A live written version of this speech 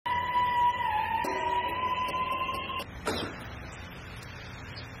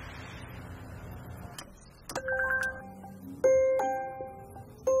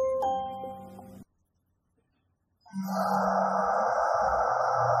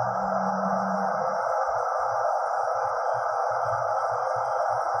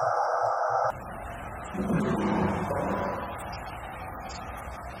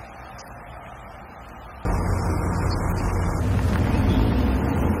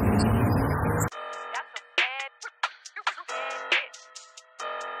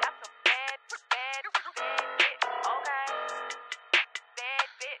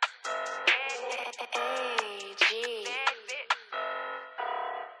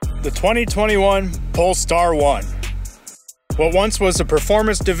The 2021 Polestar 1. What once was a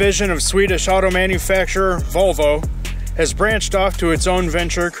performance division of Swedish auto manufacturer Volvo has branched off to its own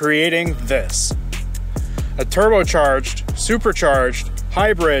venture, creating this. A turbocharged, supercharged,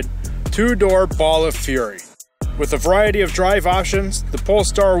 hybrid, two-door ball of fury. With a variety of drive options, the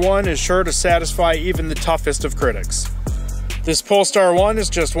Polestar 1 is sure to satisfy even the toughest of critics. This Polestar 1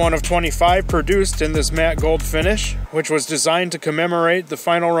 is just one of 25 produced in this matte gold finish, which was designed to commemorate the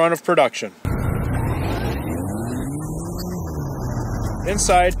final run of production.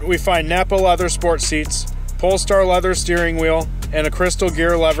 Inside, we find Nappa leather sport seats, Polestar leather steering wheel, and a crystal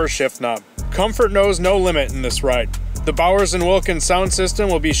gear lever shift knob. Comfort knows no limit in this ride. The Bowers & Wilkins sound system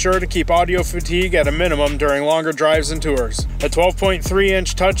will be sure to keep audio fatigue at a minimum during longer drives and tours. A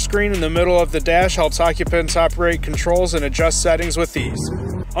 12.3-inch touchscreen in the middle of the dash helps occupants operate controls and adjust settings with ease.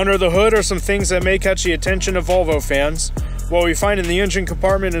 Under the hood are some things that may catch the attention of Volvo fans. What we find in the engine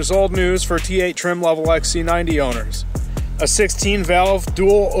compartment is old news for T8 trim level XC90 owners. A 16-valve,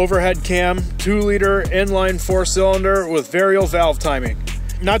 dual overhead cam, 2-liter inline 4-cylinder with variable valve timing.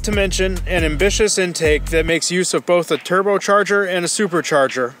 Not to mention an ambitious intake that makes use of both a turbocharger and a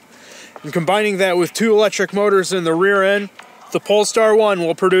supercharger. And combining that with 2 electric motors in the rear end, the Polestar 1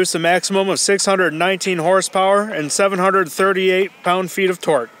 will produce a maximum of 619 horsepower and 738 pound-feet of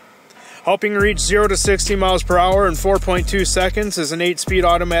torque. Helping reach 0 to 60 miles per hour in 4.2 seconds is an 8-speed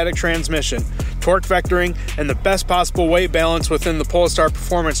automatic transmission, torque vectoring, and the best possible weight balance within the Polestar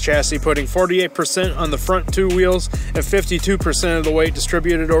performance chassis, putting 48% on the front 2 wheels and 52% of the weight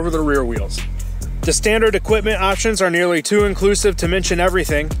distributed over the rear wheels. The standard equipment options are nearly too inclusive to mention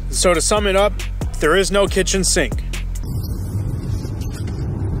everything, so to sum it up, there is no kitchen sink.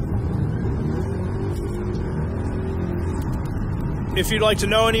 If you'd like to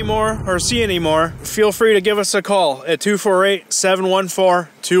know any more or see any more, feel free to give us a call at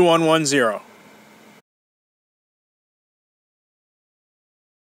 248-714-2110.